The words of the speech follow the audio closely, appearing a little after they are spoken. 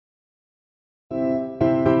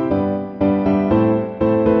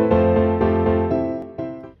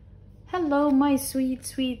my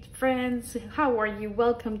sweet friends. How are you?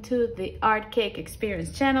 Welcome to the Art Cake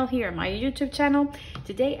Experience channel here on my YouTube channel.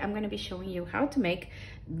 Today I'm going to be showing you how to make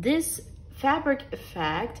this fabric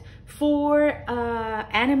effect for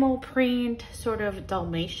animal print sort of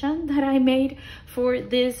Dalmatian that I made for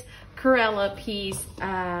this Cruella piece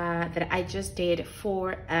that I just did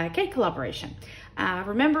for a cake collaboration.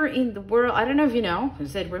 Remember, in the world, I don't know if you know, I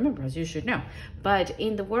said remember as you should know, but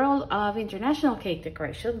in the world of international cake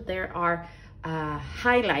decoration, there are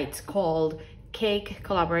highlights called cake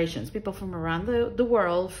collaborations. People from around the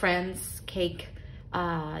world, friends, cake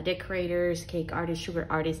decorators, cake artists, sugar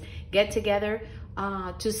artists, get together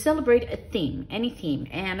to celebrate a theme, any theme.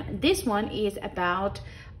 And this one is about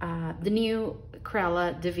the new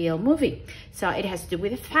Cruella de Vil movie. So it has to do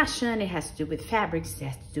with fashion, it has to do with fabrics, it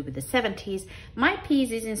has to do with the 70s. My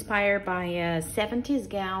piece is inspired by a 70s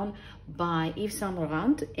gown by Yves Saint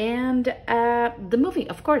Laurent and the movie,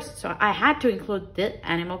 of course. So I had to include the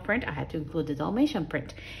animal print, I had to include the Dalmatian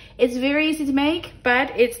print. It's very easy to make,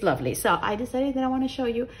 but it's lovely. So I decided that I want to show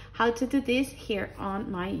you how to do this here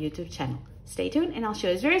on my YouTube channel. Stay tuned and I'll show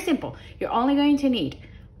you. It's very simple. You're only going to need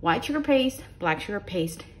white sugar paste, black sugar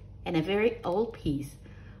paste, and a very old piece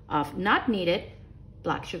of not kneaded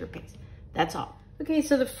black sugar paste. That's all. Okay,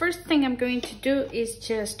 so the first thing I'm going to do is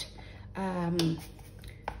just, I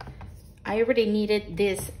already kneaded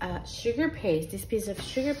this sugar paste, this piece of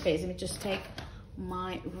sugar paste. Let me just take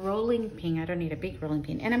my rolling pin. I don't need a big rolling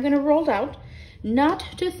pin. And I'm gonna roll out, not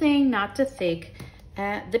too thin, not too thick,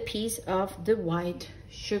 the piece of the white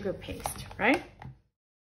sugar paste, right?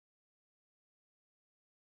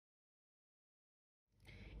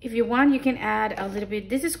 If you want, you can add a little bit.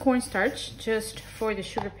 This is cornstarch, just for the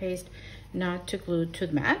sugar paste not to glue to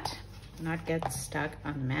the mat, not get stuck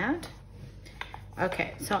on the mat.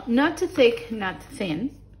 Okay, so not too thick, not too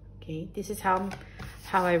thin. Okay, this is how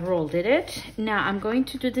I rolled it. Now I'm going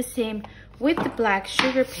to do the same with the black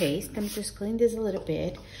sugar paste. Let me just clean this a little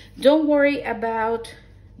bit. Don't worry about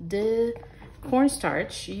the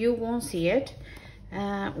cornstarch. You won't see it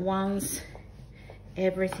once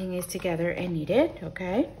everything is together and kneaded,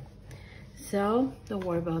 okay? So don't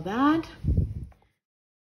worry about that.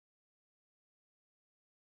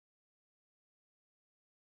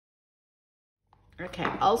 Okay,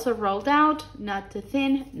 also rolled out, not too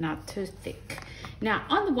thin, not too thick. Now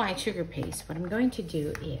on the white sugar paste, what I'm going to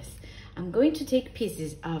do is I'm going to take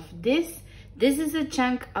pieces of this. This is a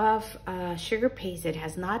chunk of sugar paste that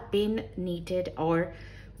has not been kneaded or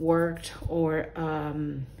worked or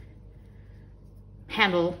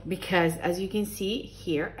handle, because as you can see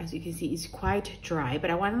here, it's quite dry, but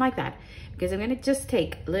I want it like that because I'm going to just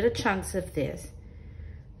take little chunks of this,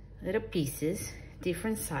 little pieces,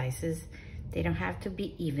 different sizes. They don't have to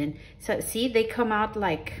be even. So see, they come out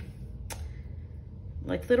like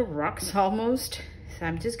little rocks almost. So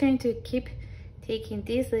I'm just going to keep taking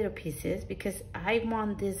these little pieces because I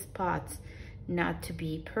want these pots not to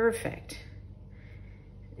be perfect.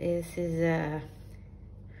 This is a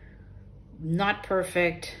not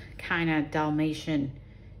perfect kind of Dalmatian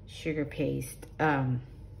sugar paste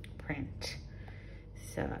print.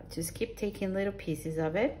 So just keep taking little pieces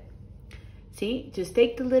of it. See, just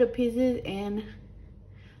take the little pieces and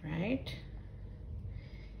right,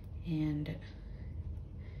 and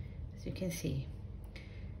as you can see,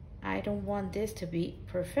 I don't want this to be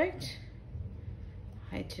perfect.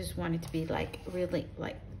 I just want it to be like really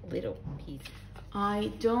like little pieces.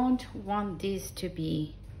 I don't want this to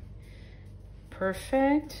be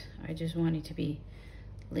perfect. I just want it to be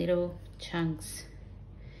little chunks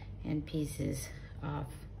and pieces of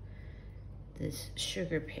this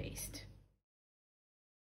sugar paste.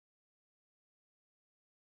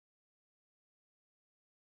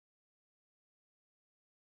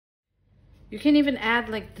 You can even add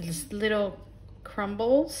like these little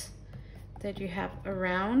crumbles that you have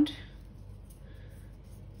around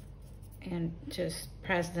and just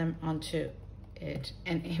press them onto it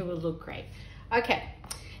and it will look great. Okay,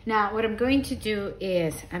 now what I'm going to do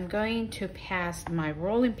is I'm going to pass my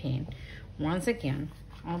rolling pin once again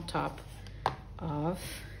on top of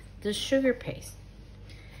the sugar paste,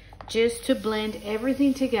 just to blend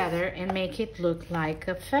everything together and make it look like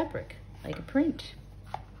a fabric, like a print.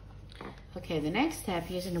 Okay, the next step,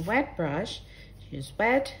 using a wet brush, just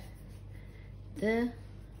wet this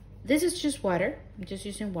is just water. I'm just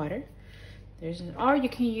using water. Or you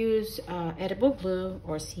can use edible glue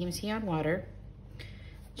or CMC on water.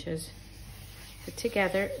 Just put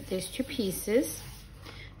together these two pieces.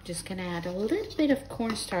 I'm just gonna add a little bit of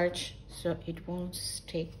cornstarch so it won't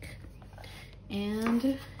stick.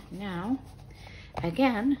 And now,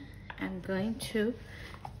 again, I'm going to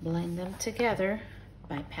blend them together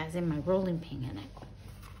by passing my rolling pin in it,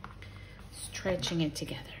 stretching it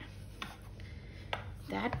together.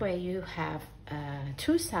 That way you have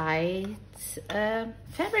two sides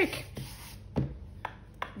fabric,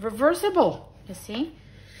 reversible, you see?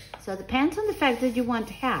 So it depends on the fact that you want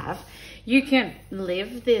to have. You can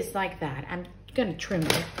leave this like that. I'm gonna trim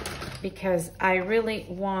it because I really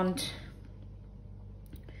want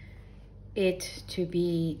it to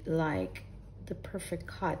be like the perfect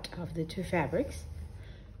cut of the two fabrics.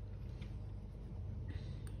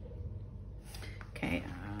 Okay,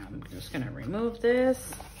 I'm just gonna remove this.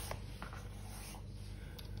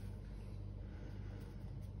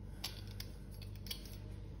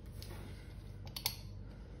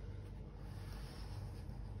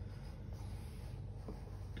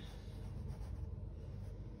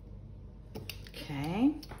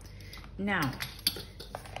 Okay, now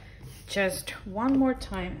just one more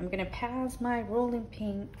time, I'm gonna pass my rolling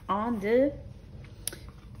pin on the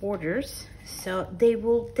borders so they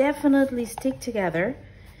will definitely stick together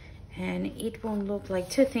and it won't look like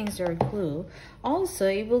two things are glue. Also,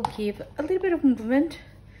 it will give a little bit of movement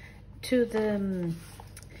to the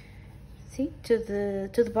see, to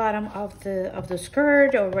the bottom of the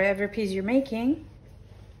skirt or whatever piece you're making.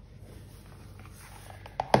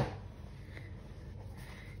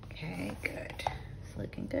 Okay, good. It's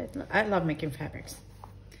looking good. I love making fabrics.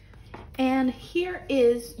 And here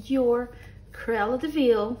is your Cruella de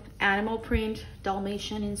Vil animal print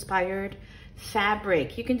Dalmatian inspired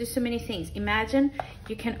fabric. You can do so many things. Imagine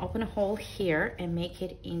you can open a hole here and make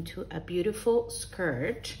it into a beautiful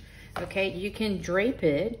skirt. Okay, you can drape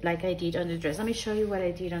it like I did on the dress. Let me show you what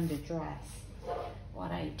I did on the dress.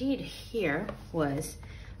 What I did here was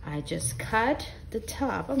I just cut the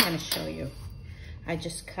top. I'm going to show you. I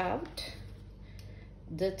just cut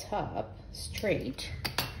the top straight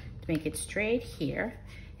to make it straight here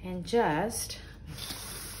and just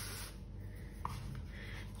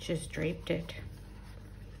draped it.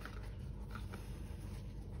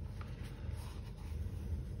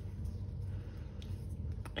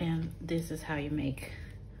 And this is how you make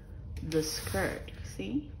the skirt,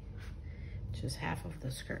 see? Just half of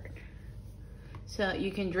the skirt. So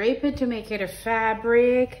you can drape it to make it a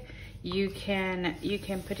fabric. You can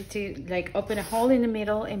put it to like open a hole in the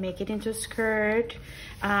middle and make it into a skirt.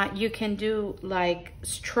 You can do like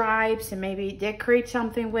stripes and maybe decorate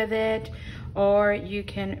something with it, or you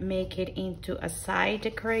can make it into a side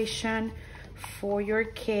decoration for your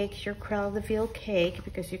cake, your Cruella de Vil cake,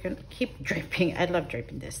 because you can keep draping. I love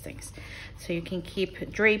draping these things. So you can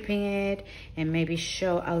keep draping it and maybe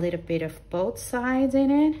show a little bit of both sides in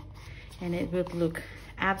it, and it would look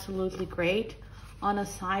absolutely great on a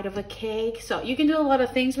side of a cake. So you can do a lot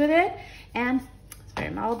of things with it, and it's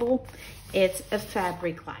very malleable. It's a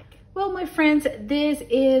fabric like. Well, my friends, this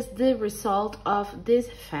is the result of this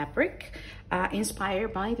fabric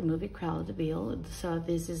inspired by the movie Cruella de Vil. So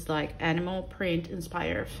this is like animal print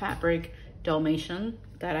inspired fabric Dalmatian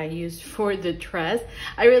that I used for the dress.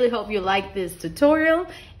 I really hope you like this tutorial,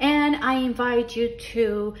 and I invite you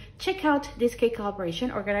to check out this cake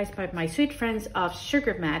collaboration organized by my sweet friends of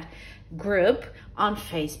Sugar Mat group on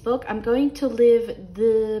Facebook. I'm going to leave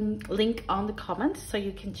the link on the comments so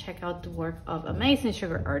you can check out the work of amazing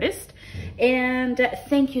sugar artists. And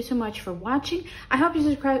thank you so much for watching. I hope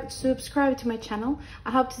you subscribe to my channel.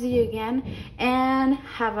 I hope to see you again, and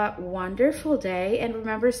have a wonderful day. And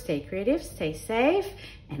remember, stay creative, stay safe,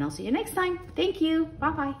 and I'll see you next time. Thank you.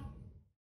 Bye bye.